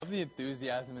the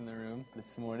enthusiasm in the room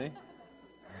this morning.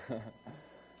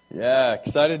 Yeah,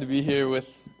 excited to be here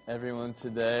with everyone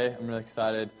today. I'm really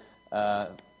excited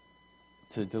to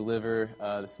deliver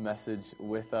this message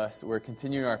with us. We're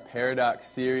continuing our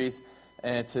Paradox series,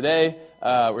 and today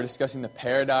we're discussing the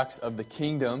paradox of the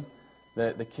kingdom,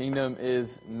 that the kingdom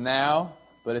is now,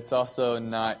 but it's also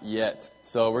not yet.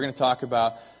 So we're going to talk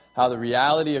about how the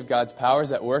reality of God's power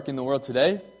is at work in the world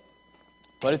today,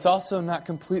 but it's also not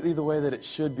completely the way that it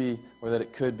should be or that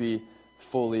it could be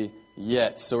fully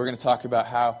yet. So we're going to talk about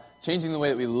how changing the way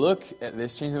that we look at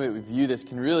this, changing the way that we view this,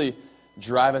 can really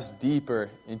drive us deeper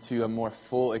into a more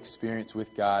full experience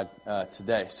with God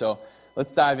today. So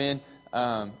let's dive in.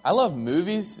 I love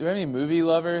movies. Do we have any movie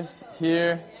lovers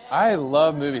here? I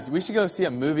love movies. We should go see a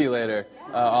movie later,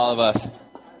 all of us.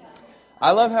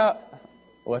 I love how...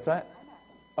 What's that?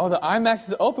 Oh, the IMAX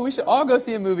is open. We should all go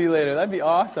see a movie later. That'd be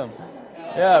awesome.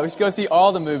 Yeah, we should go see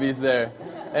all the movies there.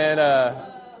 And,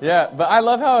 but I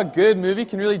love how a good movie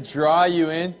can really draw you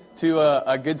in to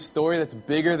a good story that's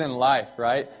bigger than life,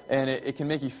 right? And it can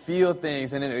make you feel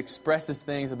things, and it expresses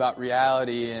things about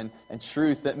reality and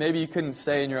truth that maybe you couldn't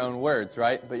say in your own words,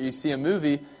 right? But you see a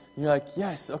movie, and you're like,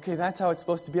 yes, okay, that's how it's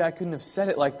supposed to be. I couldn't have said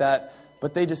it like that,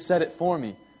 but they just said it for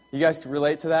me. You guys can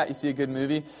relate to that? You see a good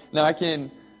movie? Now, I can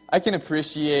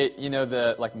appreciate,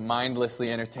 the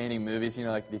mindlessly entertaining movies,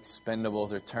 like The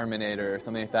Expendables or Terminator or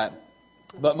something like that.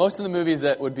 But most of the movies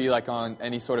that would be on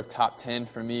any sort of top 10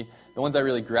 for me, the ones I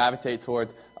really gravitate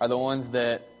towards are the ones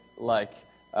that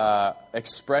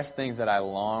express things that I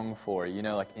long for.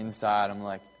 Inside, I'm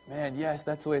like, man, yes,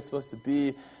 that's the way it's supposed to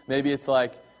be. Maybe it's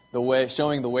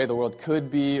showing the way the world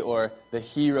could be, or the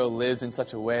hero lives in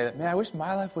such a way that, man, I wish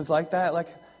my life was like that.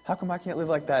 How come I can't live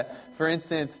like that? For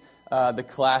instance, the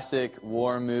classic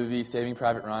war movie, Saving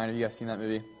Private Ryan. Have you guys seen that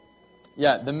movie?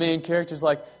 Yeah, the main characters,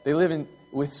 they live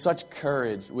with such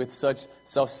courage, with such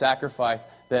self-sacrifice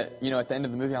that, at the end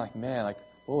of the movie, I'm like, man,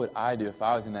 what would I do if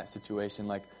I was in that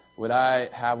situation? Would I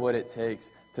have what it takes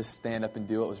to stand up and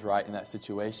do what was right in that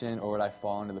situation, or would I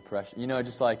fall under the pressure?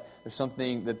 There's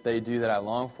something that they do that I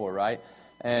long for, right?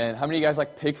 And how many of you guys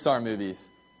like Pixar movies?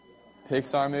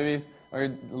 Pixar movies? Or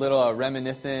a little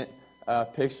reminiscent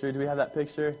picture. Do we have that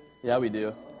picture? Yeah, we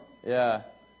do. Yeah.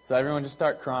 So everyone just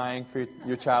start crying for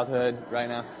your childhood right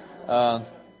now.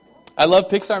 I love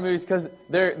Pixar movies because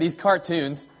they're these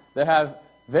cartoons that have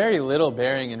very little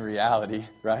bearing in reality,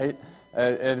 right?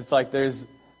 And it's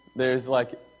there's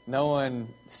no one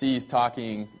sees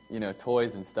talking,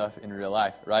 toys and stuff in real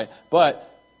life, right?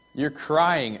 But you're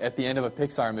crying at the end of a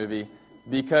Pixar movie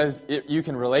because you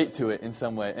can relate to it in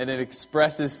some way, and it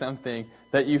expresses something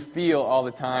that you feel all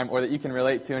the time or that you can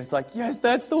relate to, and it's yes,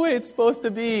 that's the way it's supposed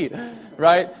to be,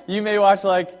 right? You may watch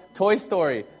Toy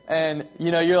Story, and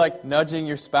you're nudging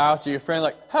your spouse or your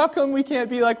friend, how come we can't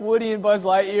be like Woody and Buzz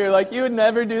Lightyear? You would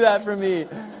never do that for me,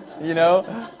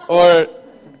 Or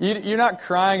you're not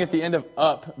crying at the end of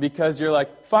Up because you're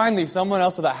finally someone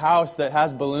else with a house that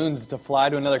has balloons to fly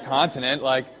to another continent,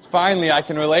 finally I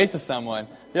can relate to someone.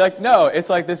 You're no, it's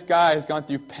this guy has gone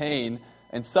through pain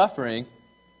and suffering,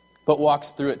 but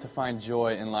walks through it to find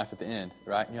joy in life at the end,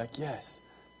 right? And you're yes,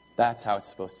 that's how it's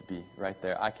supposed to be right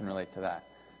there. I can relate to that,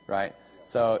 right?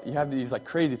 So you have these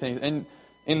crazy things. And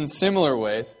in similar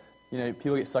ways,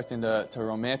 people get sucked into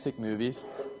romantic movies.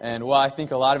 And while I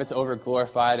think a lot of it's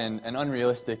over-glorified and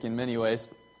unrealistic in many ways,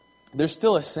 there's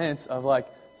still a sense of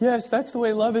yes, that's the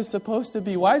way love is supposed to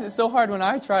be. Why is it so hard when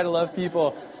I try to love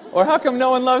people? Or how come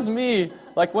no one loves me?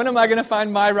 When am I going to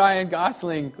find my Ryan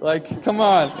Gosling? Come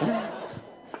on.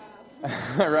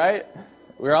 Right?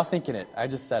 We're all thinking it. I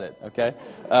just said it, okay?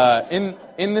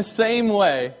 In the same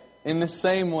way,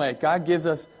 God gives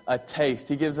us a taste.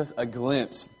 He gives us a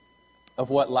glimpse of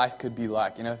what life could be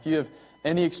like. If you have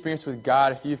any experience with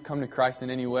God, if you've come to Christ in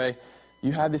any way,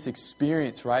 you have this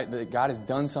experience, right, that God has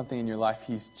done something in your life.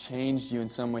 He's changed you in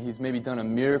some way. He's maybe done a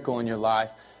miracle in your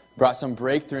life, brought some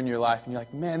breakthrough in your life, and you're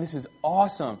man, this is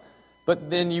awesome.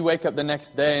 But then you wake up the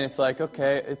next day, and it's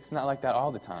okay, it's not like that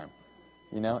all the time.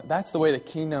 That's the way the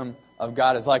kingdom of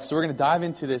God is like. So we're going to dive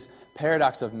into this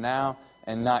paradox of now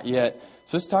and not yet.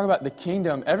 So let's talk about the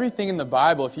kingdom. Everything in the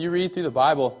Bible, if you read through the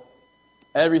Bible,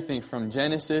 everything from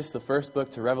Genesis, the first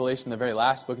book, to Revelation, the very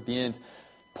last book at the end,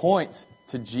 points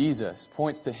to Jesus,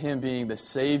 points to Him being the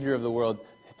Savior of the world,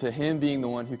 to Him being the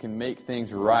one who can make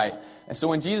things right. And so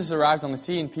when Jesus arrives on the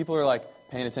scene, people are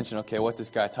paying attention. Okay, what's this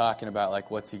guy talking about?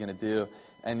 What's he going to do?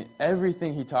 And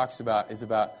everything he talks about is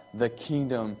about the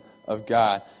kingdom of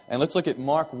God. And let's look at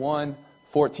Mark 1,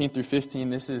 14 through 15.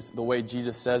 This is the way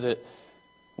Jesus says it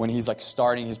when he's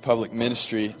starting his public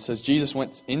ministry. It says, Jesus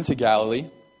went into Galilee,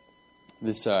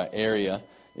 this area,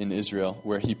 in Israel,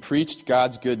 where he preached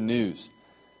God's good news.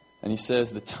 And he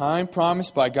says, the time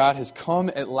promised by God has come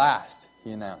at last,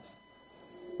 he announced.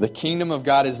 The kingdom of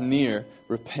God is near.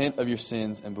 Repent of your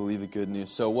sins and believe the good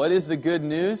news. So what is the good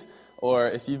news? Or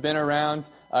if you've been around,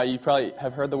 you probably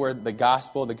have heard the word the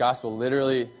gospel. The gospel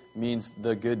literally means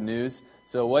the good news.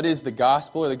 So what is the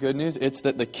gospel or the good news? It's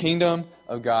that the kingdom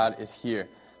of God is here.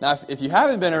 Now, if you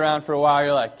haven't been around for a while,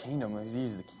 you're like, kingdom, we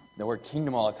use the word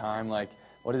kingdom all the time. Like,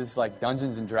 what is this, like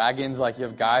Dungeons and Dragons? Like you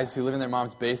have guys who live in their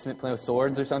mom's basement playing with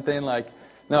swords or something? Like,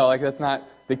 no, like that's not.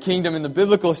 The kingdom in the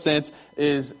biblical sense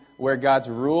is where God's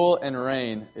rule and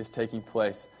reign is taking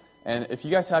place. And if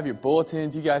you guys have your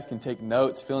bulletins, you guys can take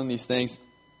notes, fill in these things.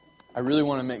 I really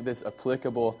want to make this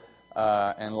applicable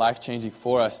and life-changing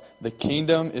for us. The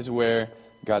kingdom is where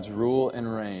God's rule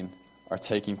and reign are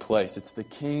taking place. It's the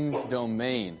king's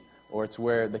domain, or it's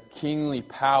where the kingly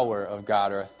power of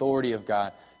God or authority of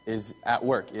God is at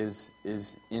work, is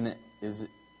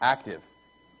active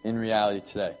in reality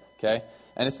today. Okay?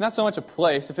 And it's not so much a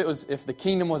place. If the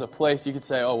kingdom was a place, you could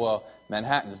say, oh, well,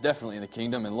 Manhattan is definitely in the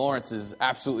kingdom and Lawrence is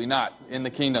absolutely not in the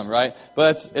kingdom, right?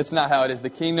 But it's not how it is. The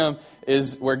kingdom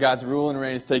is where God's rule and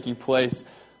reign is taking place,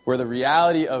 where the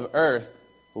reality of earth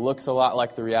looks a lot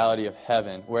like the reality of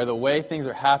heaven, where the way things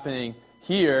are happening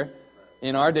here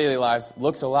in our daily lives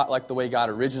looks a lot like the way God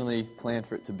originally planned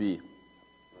for it to be,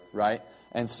 right?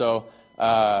 And so,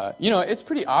 it's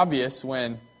pretty obvious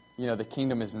when the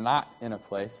kingdom is not in a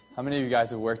place. How many of you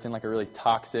guys have worked in like a really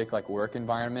toxic like work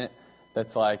environment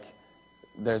that's like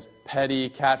there's petty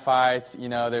catfights,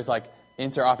 there's like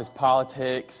inter-office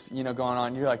politics, going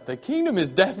on. You're like, the kingdom is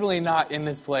definitely not in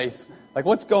this place. Like,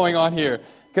 what's going on here?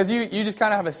 Because you just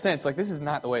kind of have a sense, like, this is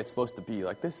not the way it's supposed to be.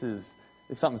 Like, it's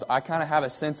something. I kind of have a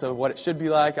sense of what it should be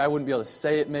like. I wouldn't be able to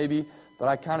say it maybe, but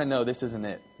I kind of know this isn't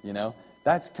it,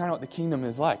 That's kind of what the kingdom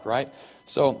is like, right?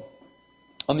 So,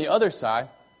 on the other side,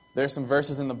 there's some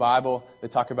verses in the Bible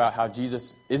that talk about how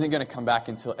Jesus isn't going to come back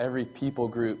until every people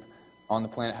group on the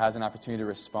planet has an opportunity to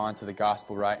respond to the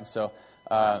gospel, right? And so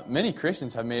many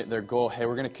Christians have made it their goal, hey,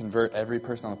 we're going to convert every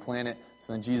person on the planet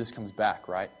so then Jesus comes back,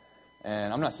 right?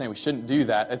 And I'm not saying we shouldn't do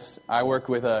that. I work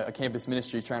with a campus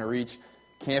ministry trying to reach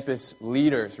campus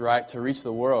leaders, right, to reach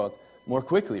the world more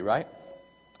quickly, right?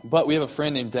 But we have a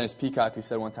friend named Dennis Peacock who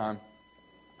said one time,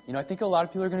 I think a lot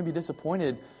of people are going to be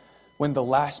disappointed when the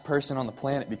last person on the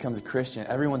planet becomes a Christian.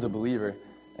 Everyone's a believer,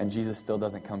 and Jesus still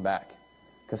doesn't come back.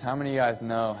 Because how many of you guys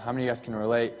know, how many of you guys can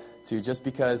relate to just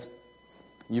because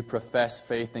you profess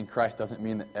faith in Christ doesn't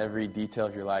mean that every detail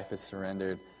of your life is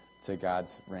surrendered to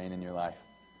God's reign in your life?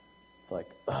 It's like,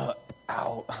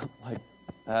 ow, like,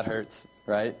 that hurts,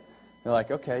 right? They're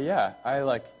like, okay, yeah,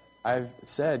 I've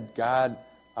said, God,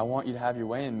 I want you to have your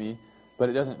way in me, but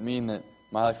it doesn't mean that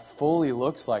my life fully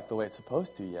looks like the way it's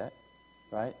supposed to yet,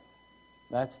 right?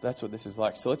 That's what this is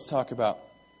like. So let's talk about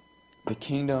the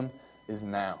kingdom is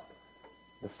now.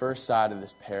 The first side of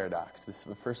this paradox,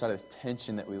 the first side of this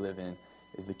tension that we live in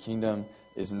is the kingdom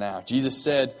is now. Jesus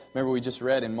said, remember we just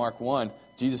read in Mark 1,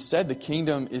 Jesus said the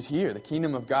kingdom is here. The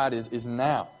kingdom of God is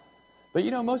now. But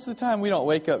most of the time we don't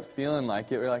wake up feeling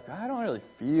like it. We're like, I don't really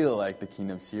feel like the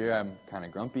kingdom's here. I'm kind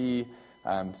of grumpy.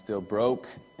 I'm still broke.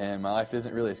 And my life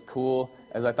isn't really as cool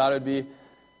as I thought it would be.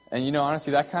 And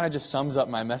honestly, that kind of just sums up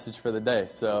my message for the day.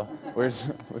 So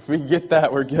if we get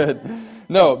that, we're good.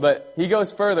 No, but he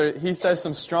goes further. He says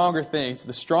some stronger things.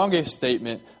 The strongest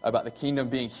statement about the kingdom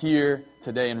being here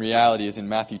today in reality is in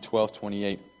Matthew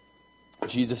 12:28.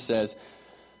 Jesus says,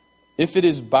 if it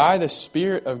is by the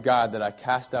Spirit of God that I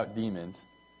cast out demons,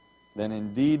 then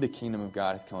indeed the kingdom of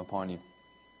God has come upon you.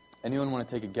 Anyone want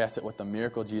to take a guess at what the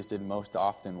miracle Jesus did most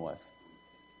often was?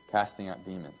 Casting out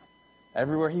demons.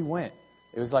 Everywhere he went,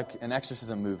 it was like an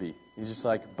exorcism movie. He's just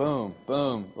like, boom,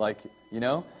 boom,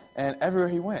 and everywhere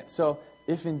he went. So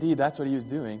if indeed that's what he was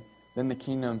doing, then the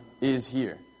kingdom is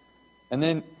here. And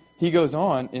then he goes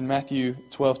on in Matthew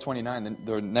 12:29,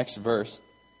 the next verse.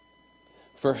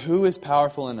 For who is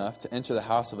powerful enough to enter the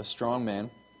house of a strong man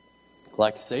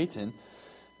like Satan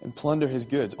and plunder his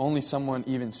goods? Only someone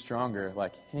even stronger,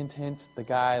 like hint, hint, the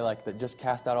guy like that just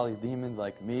cast out all these demons,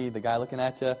 like me, the guy looking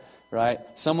at you, right?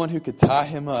 Someone who could tie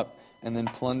him up and then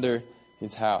plunder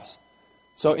his house.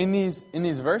 So in these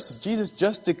verses, Jesus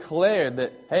just declared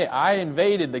that, hey, I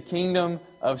invaded the kingdom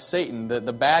of Satan,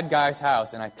 the bad guy's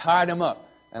house, and I tied him up,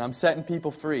 and I'm setting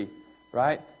people free,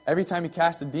 right? Every time he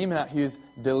cast a demon out, he was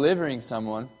delivering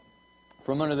someone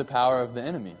from under the power of the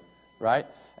enemy, right?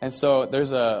 And so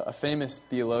there's a famous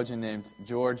theologian named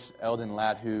George Eldon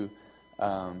Ladd who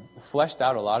fleshed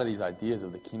out a lot of these ideas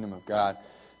of the kingdom of God.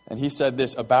 And he said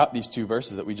this about these two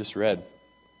verses that we just read.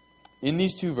 In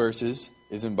these two verses,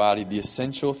 is embodied the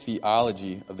essential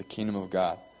theology of the kingdom of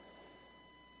God.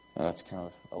 Now, that's kind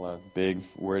of a big,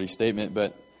 wordy statement,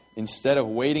 but instead of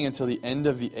waiting until the end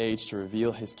of the age to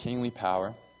reveal his kingly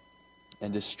power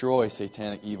and destroy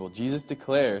satanic evil, Jesus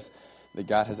declares that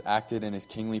God has acted in his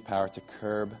kingly power to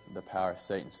curb the power of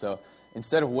Satan. So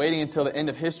instead of waiting until the end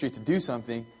of history to do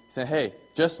something, he said, hey,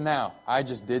 just now, I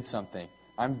just did something.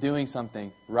 I'm doing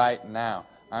something right now.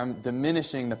 I'm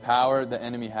diminishing the power the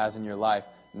enemy has in your life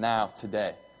now,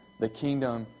 today. The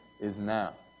kingdom is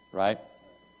now, right?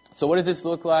 So what does this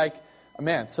look like?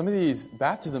 Man, some of these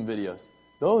baptism videos,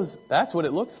 that's what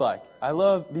it looks like. I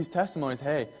love these testimonies.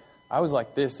 Hey, I was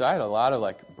like this. I had a lot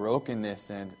of brokenness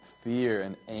and fear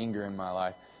and anger in my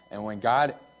life. And when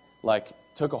God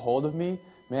took a hold of me,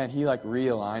 man, he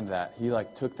realigned that. He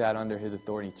took that under his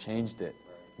authority, changed it.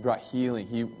 He brought healing.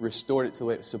 He restored it to the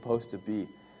way it was supposed to be,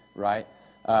 right?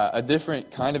 A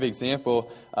different kind of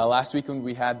example, last week when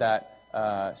we had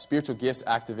that spiritual gifts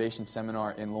activation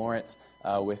seminar in Lawrence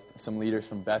with some leaders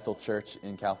from Bethel Church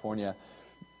in California.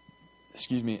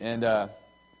 Excuse me. And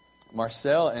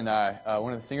Marcel and I,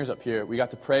 one of the singers up here, we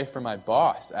got to pray for my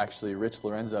boss, actually, Rich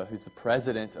Lorenzo, who's the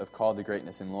president of Call to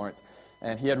Greatness in Lawrence.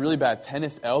 And he had really bad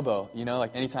tennis elbow.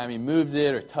 Anytime he moved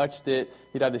it or touched it,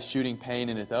 he'd have this shooting pain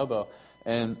in his elbow.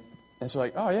 And so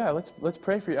oh yeah, let's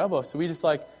pray for your elbow. So we just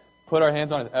put our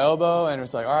hands on his elbow, and it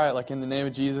was all right, in the name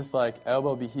of Jesus,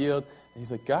 elbow be healed. And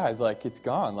he's like, guys, it's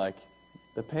gone.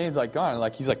 The pain's gone.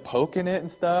 And he's poking it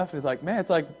and stuff. And it's man,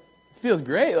 it feels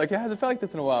great. It hasn't felt like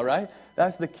this in a while, right?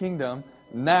 That's the kingdom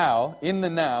now, in the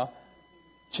now,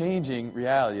 changing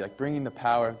reality, bringing the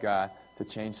power of God to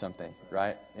change something,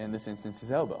 right? In this instance,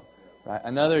 his elbow, right?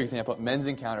 Another example, men's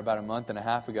encounter about a month and a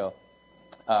half ago.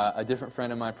 A different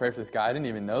friend of mine prayed for this guy. I didn't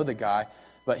even know the guy,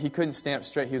 but he couldn't stand up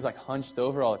straight. He was hunched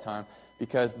over all the time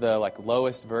because the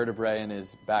lowest vertebrae in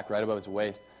his back, right above his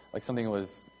waist, something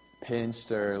was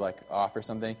pinched or off or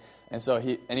something. And so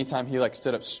anytime he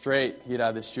stood up straight, he'd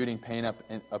have this shooting pain up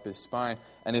his spine,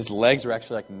 and his legs were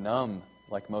actually numb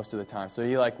most of the time. So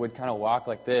he would kind of walk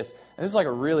like this. And this is a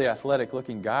really athletic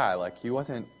looking guy. He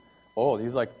wasn't old. He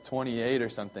was 28 or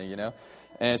something,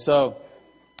 And so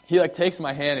he takes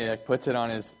my hand and he puts it on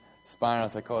his spine. I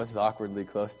was oh, this is awkwardly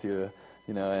close to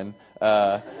and and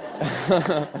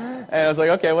I was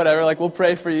okay, whatever, we'll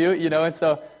pray for you, and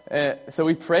so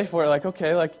we pray for it,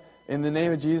 okay, in the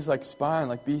name of Jesus,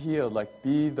 spine, be healed,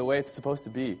 be the way it's supposed to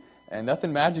be, and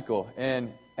nothing magical,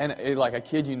 and it, I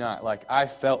kid you not, I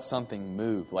felt something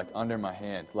move, under my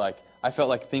hand, I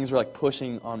felt things were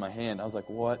pushing on my hand. I was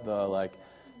what the,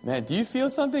 man, do you feel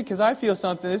something? Because I feel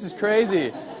something. This is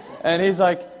crazy. And he's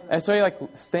and so he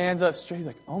stands up straight.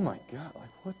 He's oh my God,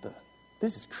 what the?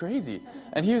 This is crazy.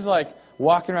 And he was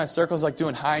walking around in circles,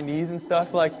 doing high knees and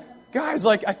stuff. Guys,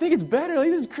 I think it's better.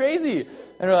 This is crazy.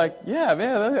 And we're yeah,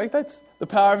 man, that's the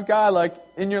power of God,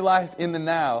 in your life, in the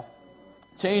now,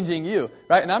 changing you,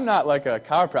 right? And I'm not a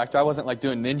chiropractor. I wasn't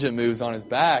doing ninja moves on his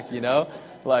back, No,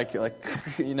 I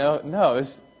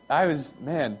was,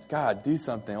 man, God, do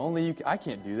something. Only you. I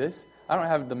can't do this. I don't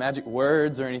have the magic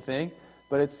words or anything,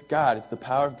 but it's God. It's the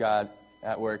power of God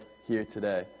at work here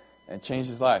today. And changed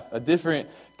his life. A different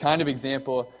kind of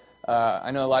example,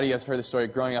 I know a lot of you guys have heard the story.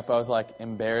 Growing up, I was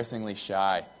embarrassingly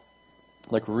shy.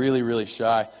 Really, really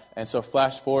shy. And so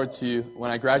flash forward to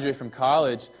when I graduated from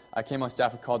college, I came on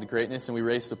staff with Call to Greatness, and we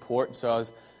raised support. And so I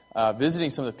was visiting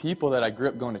some of the people that I grew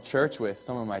up going to church with,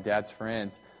 some of my dad's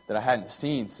friends that I hadn't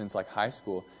seen since high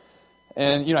school.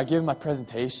 And, I give him my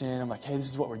presentation. I'm hey, this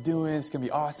is what we're doing. It's going to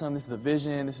be awesome. This is the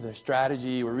vision. This is their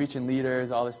strategy. We're reaching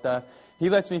leaders, all this stuff. He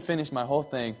lets me finish my whole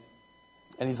thing.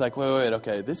 And he's wait,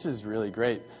 okay, this is really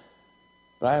great.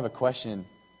 But I have a question.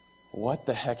 What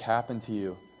the heck happened to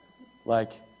you?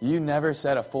 You never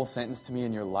said a full sentence to me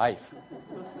in your life.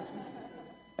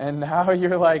 And now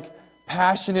you're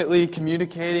passionately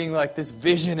communicating this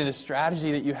vision and this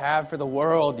strategy that you have for the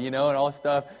world, and all this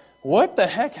stuff. What the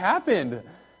heck happened? And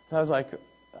I was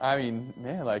I mean,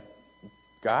 man,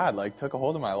 God, took a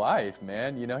hold of my life,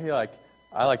 man.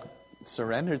 I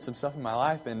surrendered some stuff in my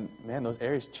life, and man, those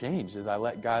areas changed as I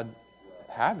let God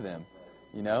have them.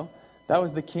 That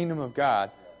was the kingdom of God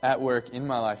at work in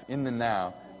my life, in the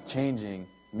now, changing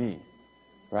me,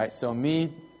 right? So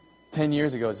me 10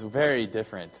 years ago is very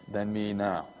different than me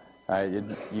now. Right?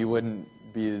 It wouldn't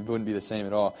be the same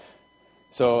at all.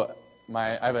 So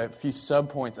I have a few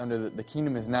sub-points under the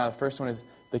kingdom is now. The first one is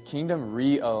the kingdom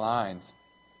realigns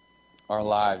our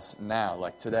lives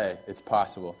now, today. It's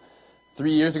possible.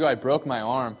 3 years ago, I broke my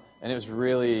arm, and it was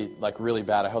really, really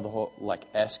bad. I had the whole,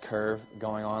 S curve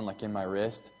going on, in my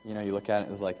wrist. You look at it,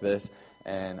 it was like this.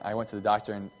 And I went to the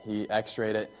doctor, and he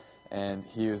x-rayed it, and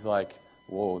he was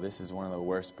whoa, this is one of the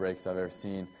worst breaks I've ever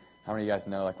seen. How many of you guys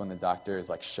know, like, when the doctor is,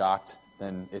 like, shocked,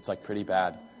 then it's, like, pretty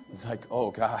bad? It's like,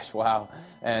 oh, gosh, wow.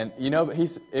 And, but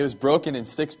it was broken in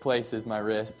 6 places, my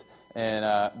wrist. And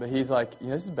but he's like,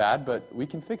 this is bad, but we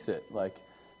can fix it. Like,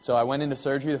 so I went into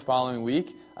surgery the following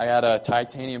week. I got a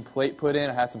titanium plate put in.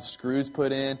 I had some screws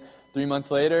put in. 3 months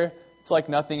later, it's like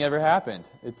nothing ever happened.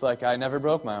 It's like I never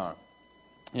broke my arm.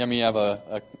 I mean, you have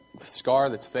a scar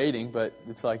that's fading, but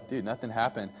it's like, dude, nothing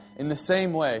happened. In the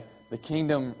same way, the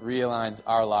kingdom realigns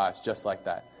our lives just like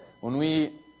that. When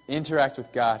we interact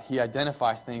with God, He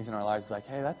identifies things in our lives. He's like,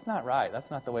 hey, that's not right.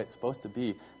 That's not the way it's supposed to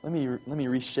be. Let me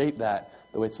reshape that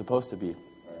the way it's supposed to be.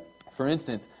 For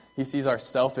instance, He sees our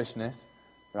selfishness,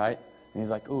 right? And He's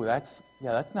like, ooh, that's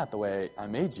not the way I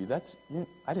made you.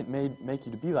 I didn't make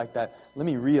you to be like that. Let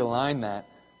me realign that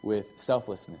with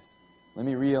selflessness. Let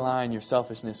me realign your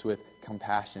selfishness with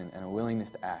compassion and a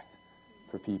willingness to act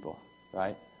for people,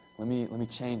 right? Let me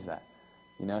change that.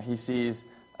 He sees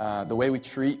the way we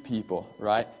treat people,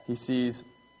 right? He sees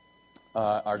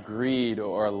our greed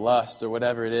or our lust or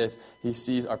whatever it is. He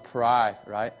sees our pride,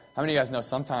 right? How many of you guys know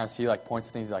sometimes He points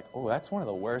to things like, oh, that's one of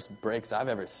the worst breaks I've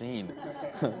ever seen.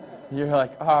 You're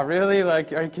like, oh, really?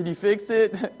 Can you fix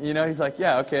it? He's like,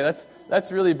 yeah, okay,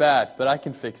 that's really bad, but I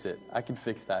can fix it. I can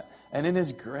fix that. And in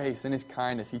His grace, in His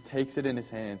kindness, He takes it in His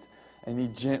hands and He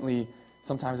gently,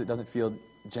 sometimes it doesn't feel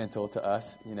gentle to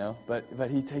us, but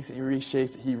He takes it, He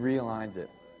reshapes it, He realigns it,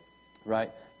 right?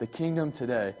 The kingdom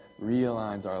today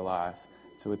realigns our lives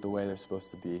to with the way they're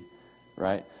supposed to be,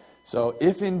 right? So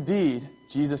if indeed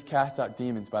Jesus casts out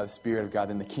demons by the Spirit of God,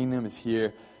 then the kingdom is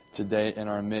here today in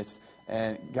our midst.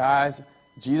 And guys,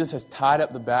 Jesus has tied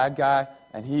up the bad guy,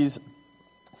 and He's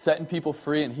setting people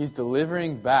free, and He's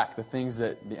delivering back the things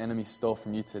that the enemy stole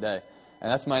from you today.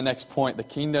 And that's my next point. The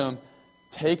kingdom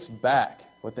takes back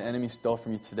what the enemy stole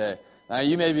from you today. Now,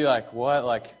 you may be like, what?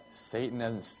 Like, Satan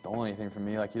hasn't stolen anything from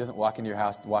me. Like, he doesn't walk into your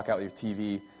house and walk out with your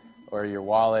TV or your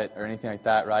wallet or anything like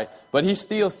that, right? But he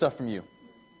steals stuff from you.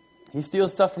 He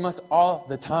steals stuff from us all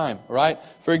the time, right?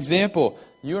 For example,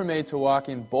 you were made to walk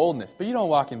in boldness, but you don't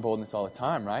walk in boldness all the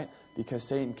time, right? Because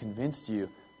Satan convinced you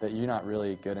that you're not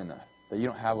really good enough, that you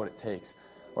don't have what it takes.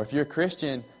 Or if you're a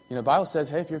Christian, the Bible says,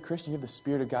 hey, if you're a Christian, you have the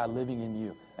Spirit of God living in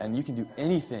you, and you can do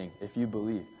anything if you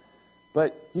believe.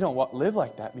 But you don't live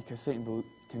like that because Satan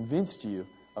convinced you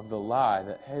of the lie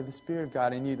that, hey, the Spirit of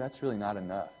God in you, that's really not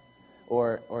enough.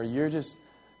 Or you're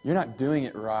not doing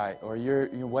it right, or you're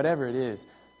whatever it is,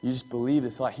 you just believe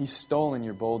this lie. He's stolen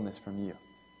your boldness from you,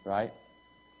 right?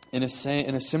 In a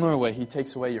similar way, he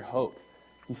takes away your hope.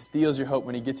 He steals your hope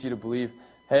when he gets you to believe,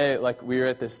 hey, like we were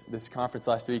at this conference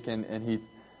last week, and he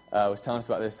was telling us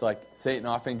about this, like Satan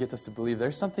often gets us to believe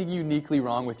there's something uniquely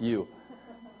wrong with you,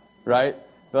 right?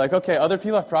 They're like, okay, other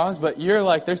people have problems, but you're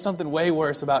like, there's something way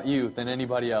worse about you than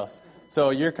anybody else. So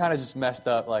you're kind of just messed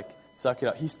up, like, suck it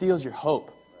up. He steals your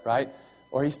hope, right?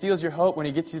 Or he steals your hope when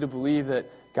he gets you to believe that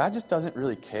God just doesn't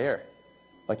really care.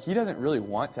 Like, He doesn't really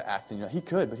want to act in your life. He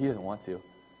could, but He doesn't want to.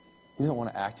 He doesn't want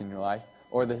to act in your life.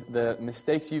 Or the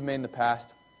mistakes you've made in the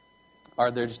past,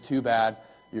 they're just too bad.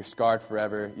 You're scarred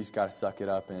forever. You just got to suck it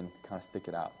up and kind of stick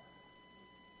it out,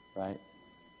 right?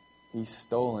 He's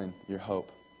stolen your hope.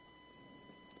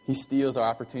 He steals our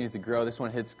opportunities to grow. This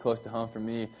one hits close to home for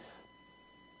me.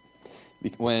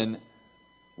 When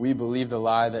we believe the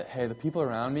lie that, hey, the people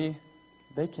around me,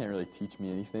 they can't really teach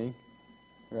me anything,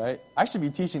 right? I should be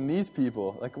teaching these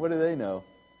people. Like, what do they know,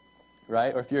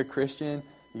 right? Or if you're a Christian,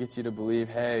 it gets you to believe,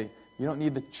 hey, you don't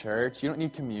need the church. You don't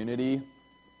need community.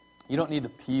 You don't need the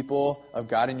people of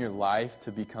God in your life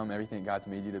to become everything God's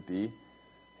made you to be.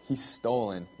 He's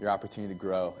stolen your opportunity to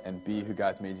grow and be who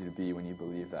God's made you to be when you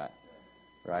believe that,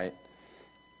 right?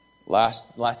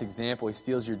 Last example, he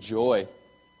steals your joy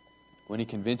when he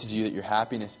convinces you that your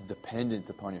happiness is dependent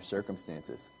upon your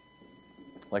circumstances.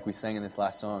 Like we sang in this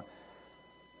last song,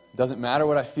 doesn't matter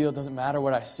what I feel, doesn't matter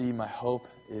what I see, my hope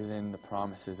is in the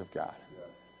promises of God.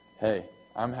 Hey,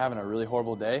 I'm having a really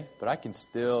horrible day, but I can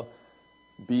still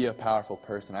be a powerful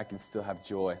person. I can still have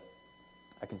joy.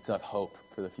 I can still have hope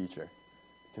for the future.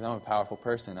 Because I'm a powerful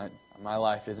person. My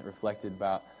life isn't reflected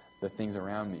about the things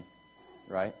around me,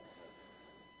 right?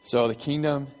 So the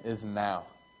kingdom is now,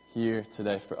 here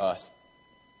today for us.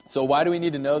 So why do we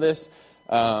need to know this?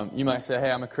 You might say,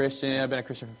 hey, I'm a Christian. I've been a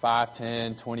Christian for 5,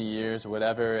 10, 20 years or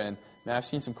whatever. And man, I've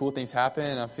seen some cool things happen,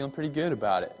 and I'm feeling pretty good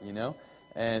about it, you know?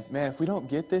 And man, if we don't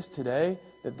get this today,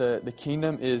 that the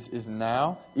kingdom is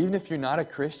now, even if you're not a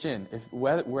Christian,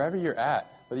 wherever you're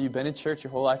at, whether you've been in church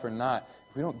your whole life or not,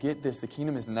 if we don't get this, the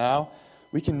kingdom is now,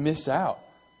 we can miss out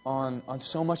on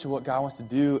so much of what God wants to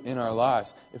do in our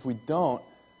lives. If we don't,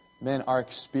 man, our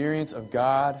experience of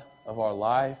God, of our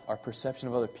life, our perception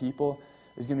of other people,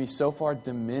 is going to be so far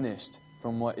diminished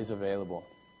from what is available.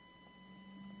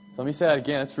 So let me say that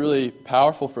again. It's really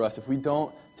powerful for us. If we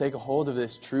don't take a hold of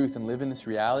this truth and live in this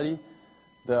reality,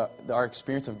 our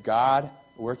experience of God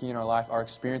working in our life, our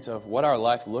experience of what our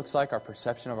life looks like, our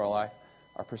perception of our life,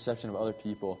 our perception of other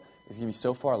people is going to be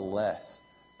so far less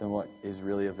than what is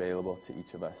really available to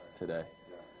each of us today.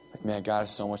 Like, man, God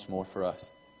has so much more for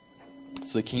us.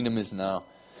 So the kingdom is now.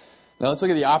 Now let's look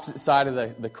at the opposite side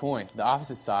of the coin. The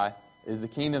opposite side is the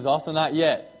kingdom is also not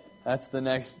yet. That's the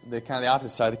kind of the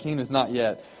opposite side. The kingdom is not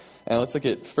yet. And let's look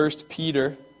at 1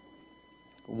 Peter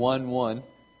 1:1.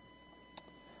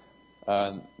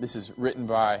 This is written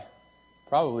by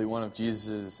probably one of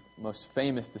Jesus' most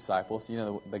famous disciples. You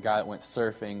know, the guy that went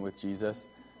surfing with Jesus.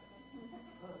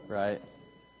 Right?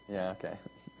 Yeah, okay.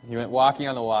 He went walking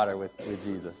on the water with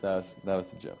Jesus. That was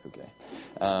the joke, okay.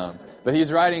 But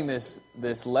he's writing this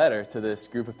letter to this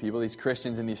group of people, these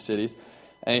Christians in these cities.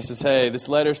 And he says, hey, this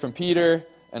letter is from Peter,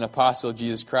 an apostle of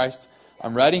Jesus Christ.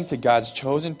 I'm writing to God's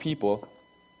chosen people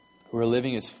who are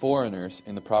living as foreigners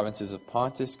in the provinces of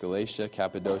Pontus, Galatia,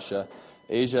 Cappadocia,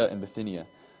 Asia, and Bithynia.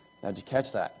 Now, did you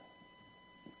catch that?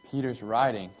 Peter's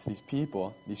writing to these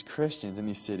people, these Christians in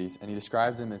these cities, and he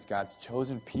describes them as God's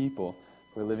chosen people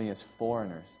who are living as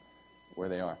foreigners where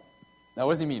they are. Now,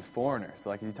 what does he mean, foreigners?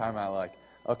 Like, is he talking about, like,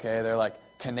 okay, they're like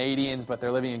Canadians, but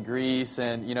they're living in Greece,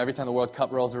 and, you know, every time the World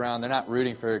Cup rolls around, they're not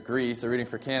rooting for Greece, they're rooting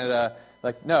for Canada.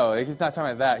 Like, no, he's not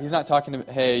talking about that. He's not talking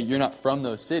to, hey, you're not from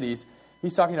those cities.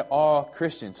 He's talking to all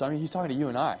Christians. So, I mean, he's talking to you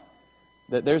and I.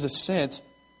 That there's a sense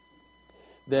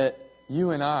that you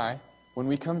and I, when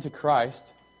we come to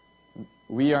Christ,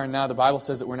 we are now, the Bible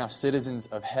says that we're now citizens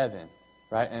of heaven,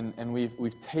 right? And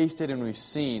we've tasted and we've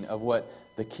seen of what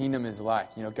the kingdom is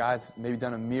like. You know, God's maybe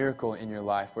done a miracle in your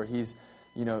life where He's,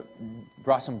 you know,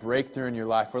 brought some breakthrough in your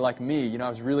life. Or like me, you know, I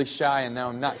was really shy and now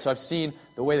I'm not. So I've seen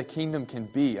the way the kingdom can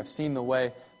be. I've seen the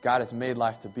way God has made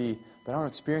life to be, but I don't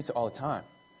experience it all the time,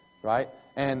 right?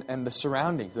 And the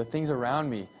surroundings, the things around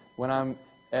me, when I'm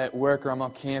at work or I'm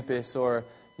on campus or,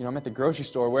 you know, I'm at the grocery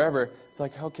store, wherever, it's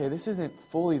like, okay, this isn't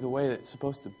fully the way that it's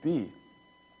supposed to be.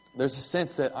 There's a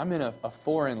sense that I'm in a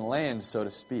foreign land, so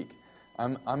to speak.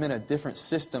 I'm in a different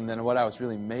system than what I was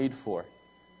really made for,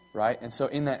 right? And so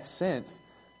in that sense,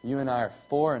 you and I are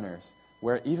foreigners,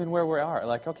 where we are.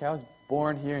 Like, okay, I was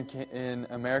born here in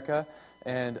America,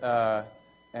 and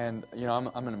you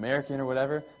know, I'm an American or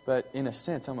whatever, but in a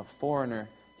sense, I'm a foreigner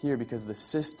here because the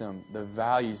system, the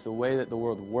values, the way that the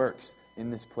world works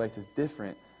in this place is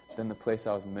different than the place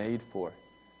I was made for,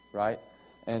 right?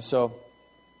 And so,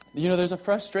 you know, there's a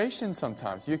frustration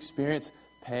sometimes. You experience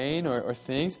pain or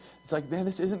things. It's like, man,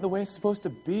 this isn't the way it's supposed to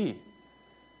be.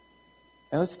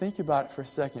 And let's think about it for a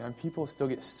second. I mean, people still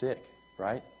get sick,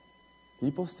 right?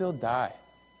 People still die.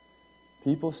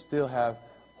 People still have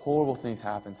horrible things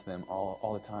happen to them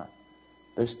all the time.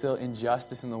 There's still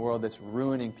injustice in the world that's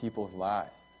ruining people's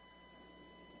lives.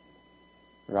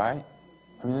 Right?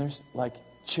 I mean, there's like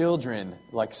children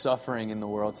like suffering in the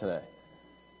world today.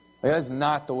 Like, that's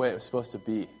not the way it was supposed to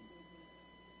be.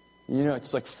 You know,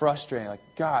 it's like frustrating.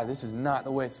 Like, God, this is not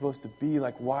the way it's supposed to be.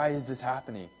 Like, why is this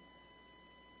happening?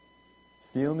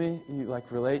 Feel me? You like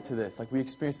relate to this. Like, we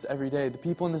experience this every day. The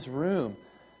people in this room,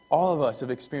 all of us have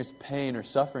experienced pain or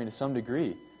suffering to some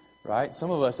degree, right?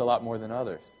 Some of us a lot more than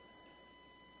others.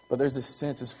 But there's this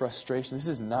sense, this frustration. This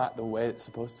is not the way it's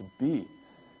supposed to be.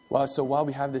 So while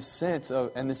we have this sense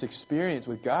of and this experience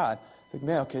with God, it's like,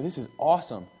 man, okay, this is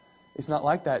awesome. It's not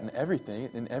like that in everything,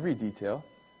 in every detail,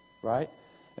 right?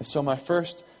 And so my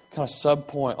first kind of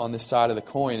sub-point on this side of the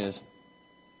coin is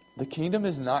the kingdom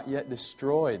is not yet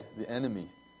destroyed the enemy.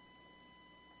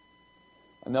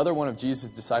 Another one of Jesus'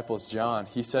 disciples, John,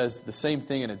 he says the same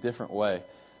thing in a different way.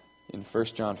 In 1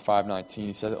 John 5:19,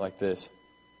 he says it like this.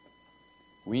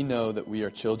 We know that we are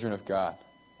children of God.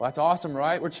 Well, that's awesome,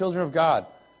 right? We're children of God.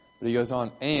 But he goes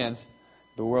on, and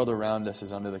the world around us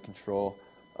is under the control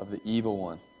of the evil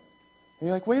one. And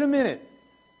you're like, wait a minute.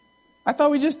 I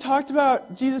thought we just talked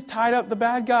about Jesus tied up the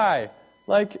bad guy.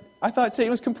 Like, I thought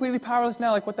Satan was completely powerless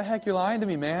now. Like, what the heck? You're lying to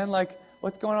me, man. Like,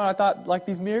 what's going on? I thought, like,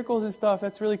 these miracles and stuff,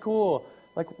 that's really cool.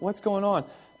 Like, what's going on?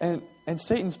 And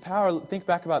Satan's power, think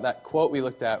back about that quote we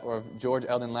looked at, or George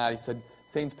Eldon Ladd, he said,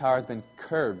 Satan's power has been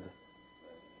curbed,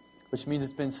 which means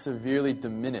it's been severely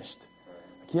diminished.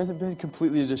 He hasn't been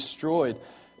completely destroyed.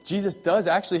 Jesus does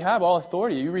actually have all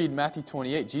authority. You read Matthew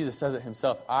 28, Jesus says it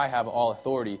himself, I have all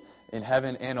authority in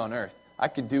heaven and on earth. I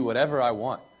can do whatever I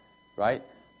want, right?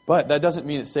 But that doesn't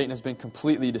mean that Satan has been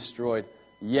completely destroyed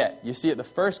yet. You see, at the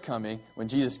first coming, when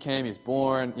Jesus came, he was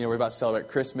born, you know, we're about to celebrate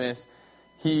Christmas.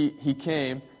 He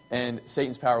came, and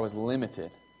Satan's power was limited.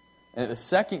 And at the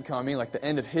second coming, like the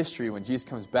end of history, when Jesus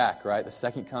comes back, right? The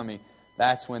second coming,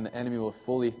 that's when the enemy will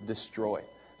fully destroy.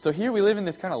 So here we live in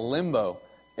this kind of limbo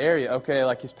area. Okay,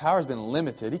 like his power's been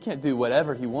limited. He can't do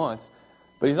whatever he wants,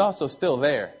 but he's also still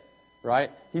there,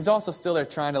 right? He's also still there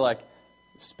trying to like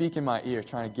speak in my ear,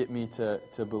 trying to get me to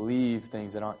believe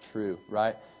things that aren't true,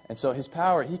 right? And so his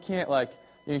power, he can't like,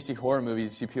 you see horror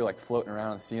movies, you see people like floating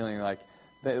around on the ceiling,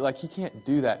 like he can't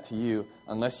do that to you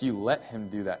unless you let him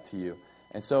do that to you.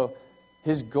 And so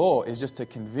his goal is just to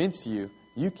convince you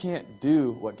you can't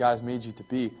do what God has made you to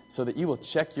be, so that you will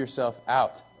check yourself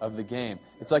out of the game.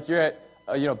 It's like you're at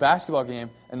a basketball game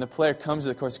and the player comes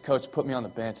to the coach, put me on the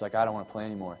bench, like I don't want to play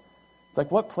anymore. It's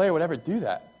like, what player would ever do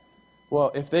that?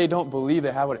 Well, if they don't believe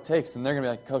they have what it takes, then they're going to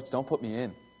be like, coach, don't put me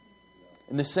in.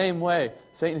 In the same way,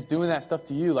 Satan's doing that stuff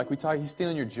to you. Like we talked, he's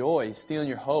stealing your joy, he's stealing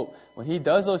your hope. When he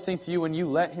does those things to you, when you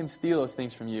let him steal those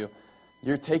things from you,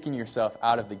 you're taking yourself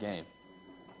out of the game.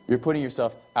 You're putting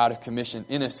yourself out of commission,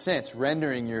 in a sense,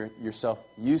 rendering yourself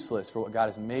useless for what God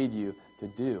has made you to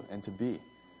do and to be,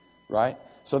 right?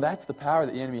 So that's the power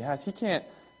that the enemy has. He can't,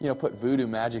 put voodoo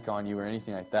magic on you or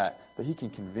anything like that, but he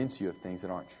can convince you of things that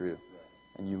aren't true,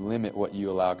 and you limit what you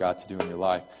allow God to do in your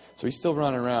life. So he's still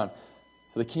running around.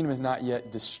 So the kingdom has not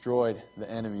yet destroyed the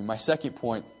enemy. My second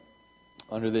point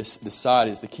under this side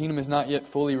is the kingdom has not yet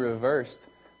fully reversed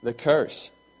the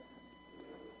curse.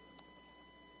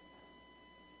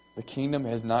 The kingdom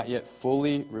has not yet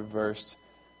fully reversed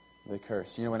the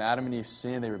curse. When Adam and Eve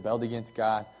sinned, they rebelled against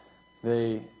God.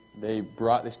 They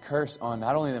brought this curse on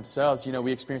not only themselves.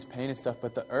 We experience pain and stuff,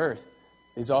 but the earth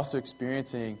is also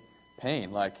experiencing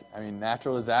pain.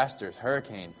 Natural disasters,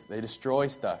 hurricanes, they destroy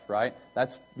stuff, right?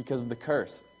 That's because of the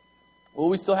curse. Well,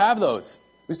 we still have those.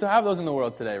 We still have those in the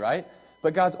world today, right?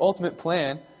 But God's ultimate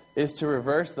plan is to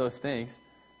reverse those things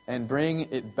and bring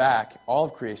it back, all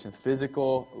of creation,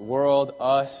 physical, world,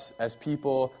 us as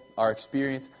people, our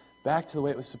experience, back to the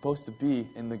way it was supposed to be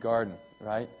in the garden,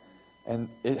 right? And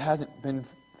it hasn't been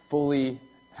fully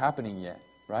happening yet,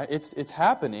 right? It's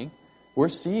happening. We're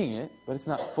seeing it, but it's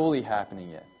not fully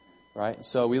happening yet, right?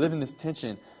 So we live in this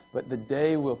tension, but the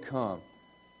day will come.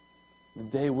 The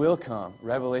day will come.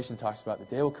 Revelation talks about the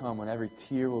day will come when every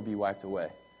tear will be wiped away.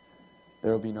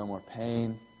 There will be no more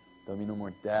pain. There'll be no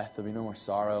more death. There'll be no more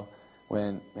sorrow.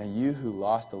 When you who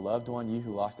lost a loved one, you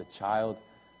who lost a child,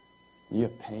 you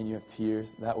have pain, you have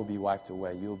tears, that will be wiped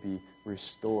away. You'll be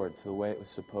restored to the way it was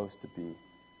supposed to be.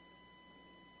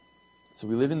 So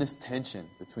we live in this tension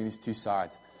between these two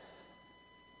sides.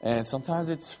 And sometimes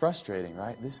it's frustrating,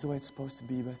 right? This is the way it's supposed to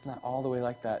be, but it's not all the way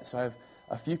like that. So I have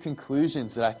a few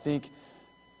conclusions that I think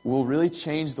will really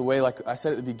change the way, like I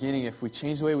said at the beginning, if we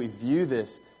change the way we view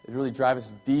this, it really drive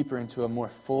us deeper into a more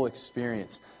full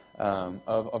experience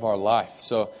of our life.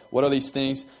 So what are these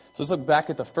things? So let's look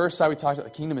back at the first side we talked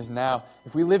about, the kingdom is now.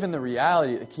 If we live in the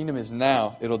reality that the kingdom is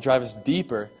now, it'll drive us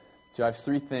deeper. So I have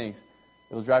three things.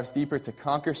 It'll drive us deeper to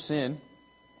conquer sin.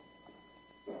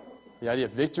 The idea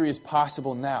of victory is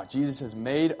possible now. Jesus has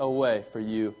made a way for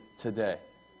you today.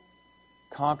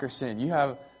 Conquer sin. You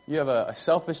have a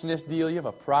selfishness deal. You have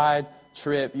a pride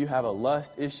trip. You have a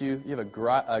lust issue. You have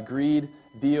a greed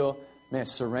deal. Man,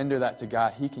 surrender that to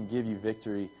God. He can give you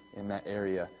victory in that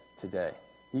area today.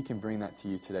 He can bring that to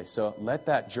you today. So let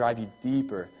that drive you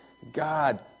deeper.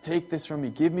 God, take this from me.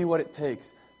 Give me what it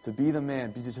takes to be the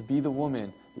man, to be the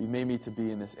woman that you made me to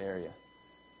be in this area.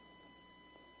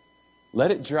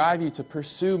 Let it drive you to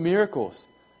pursue miracles.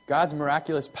 God's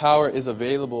miraculous power is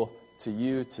available to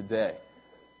you today.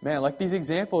 Man, like these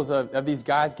examples of these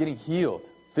guys getting healed,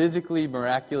 physically,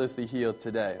 miraculously healed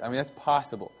today. I mean, that's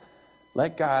possible.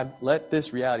 Let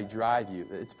this reality drive you.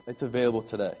 It's available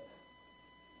today.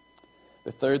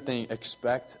 The third thing,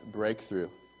 expect breakthrough.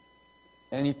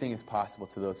 Anything is possible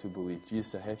to those who believe.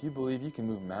 Jesus said, hey, if you believe, you can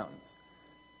move mountains.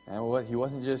 And he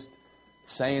wasn't just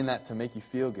saying that to make you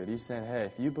feel good. He's saying, hey,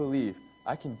 if you believe,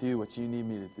 I can do what you need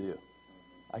me to do.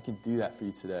 I can do that for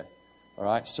you today. All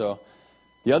right? So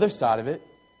the other side of it,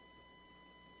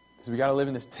 because we got to live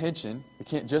in this tension. We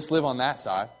can't just live on that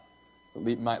side.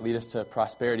 It might lead us to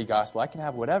prosperity gospel. I can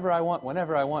have whatever I want,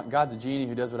 whenever I want. God's a genie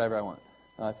who does whatever I want.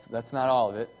 No, that's not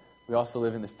all of it. We also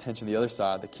live in this tension the other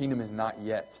side. The kingdom is not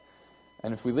yet.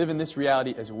 And if we live in this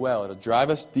reality as well, it'll drive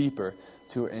us deeper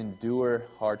to endure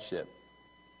hardship.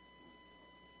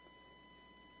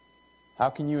 How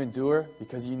can you endure?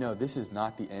 Because you know this is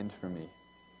not the end for me.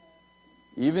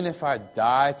 Even if I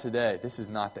die today, this is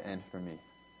not the end for me.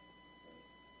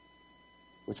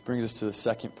 Which brings us to the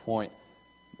second point.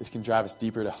 This can drive us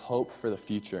deeper to hope for the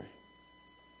future.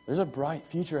 There's a bright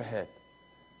future ahead.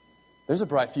 There's a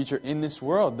bright future in this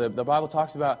world. The Bible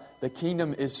talks about the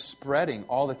kingdom is spreading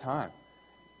all the time.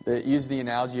 They use the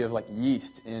analogy of like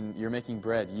yeast you're making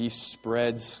bread. Yeast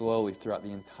spreads slowly throughout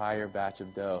the entire batch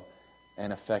of dough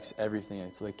and affects everything.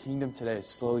 It's the kingdom today is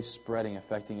slowly spreading,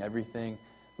 affecting everything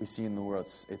we see in the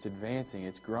world. It's advancing,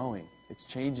 it's growing, it's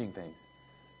changing things,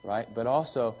 right? But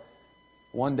also,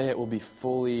 one day it will be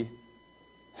fully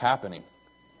happening.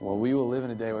 Well, we will live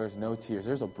in a day where there's no tears.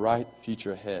 There's a bright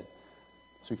future ahead.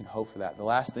 So we can hope for that. The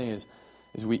last thing is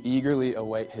we eagerly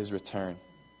await His return.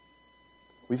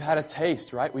 We've had a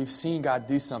taste, right? We've seen God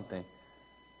do something.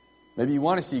 Maybe you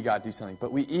want to see God do something,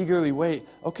 but we eagerly wait.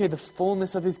 Okay, the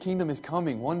fullness of His kingdom is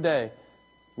coming. One day,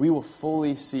 we will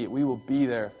fully see it. We will be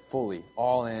there fully,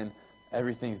 all in.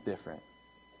 Everything's different,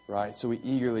 right? So we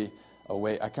eagerly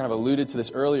await. I kind of alluded to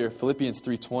this earlier. Philippians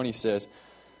 3:20 says,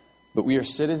 "But we are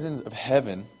citizens of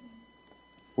heaven,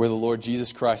 where the Lord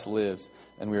Jesus Christ lives,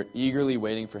 and we are eagerly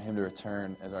waiting for Him to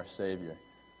return as our Savior."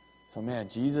 So man,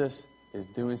 Jesus is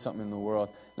doing something in the world.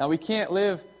 Now we can't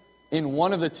live in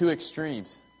one of the two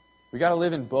extremes. We got to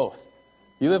live in both.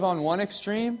 You live on one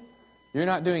extreme, you're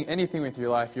not doing anything with your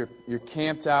life. You're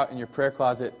camped out in your prayer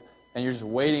closet, and you're just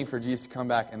waiting for Jesus to come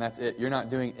back, and that's it. You're not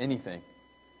doing anything.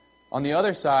 On the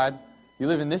other side, you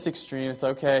live in this extreme. It's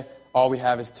okay, all we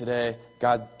have is today.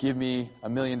 God, give me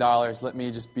 $1 million. Let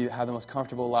me just have the most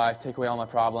comfortable life. Take away all my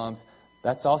problems.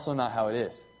 That's also not how it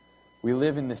is. We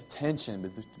live in this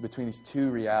tension between these two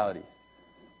realities,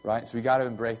 right? So we got to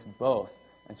embrace both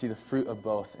and see the fruit of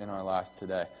both in our lives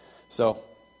today. So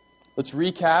let's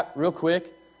recap real quick.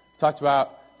 We talked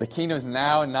about the kingdom is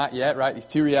now and not yet, right? These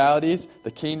two realities.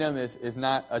 The kingdom is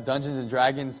not a Dungeons and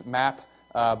Dragons map,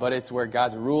 but it's where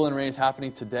God's rule and reign is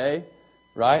happening today,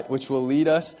 right? Which will lead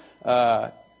us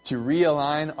to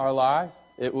realign our lives.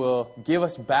 It will give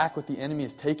us back what the enemy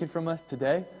has taken from us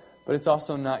today, but it's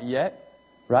also not yet,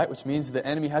 right? Which means the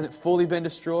enemy hasn't fully been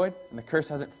destroyed and the curse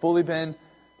hasn't fully been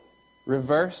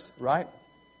reversed, right?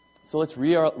 So let's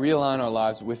realign our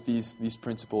lives with these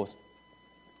principles.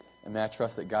 And may I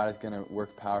trust that God is going to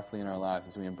work powerfully in our lives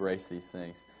as we embrace these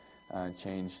things and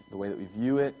change the way that we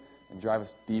view it and drive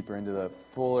us deeper into the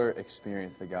fuller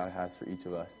experience that God has for each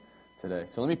of us today.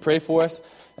 So let me pray for us,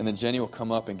 and then Jenny will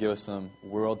come up and give us some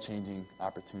world-changing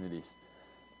opportunities.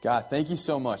 God, thank you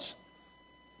so much,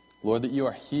 Lord, that you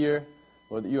are here,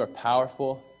 Lord, that you are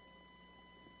powerful,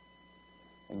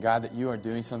 and God, that you are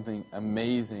doing something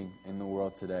amazing in the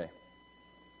world today.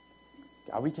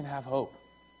 God, we can have hope.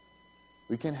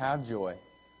 We can have joy.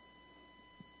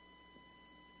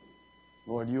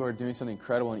 Lord, you are doing something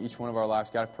incredible in each one of our lives.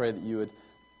 God, I pray that you would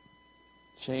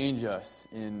change us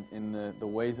in the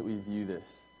ways that we view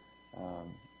this.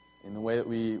 In the way that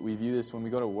we view this when we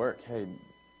go to work. Hey,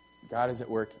 God is at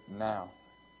work now.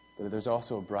 But there's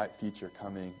also a bright future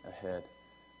coming ahead.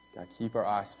 God, keep our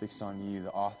eyes fixed on you,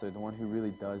 the author, the one who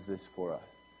really does this for us.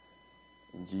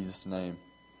 In Jesus' name,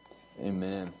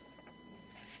 amen.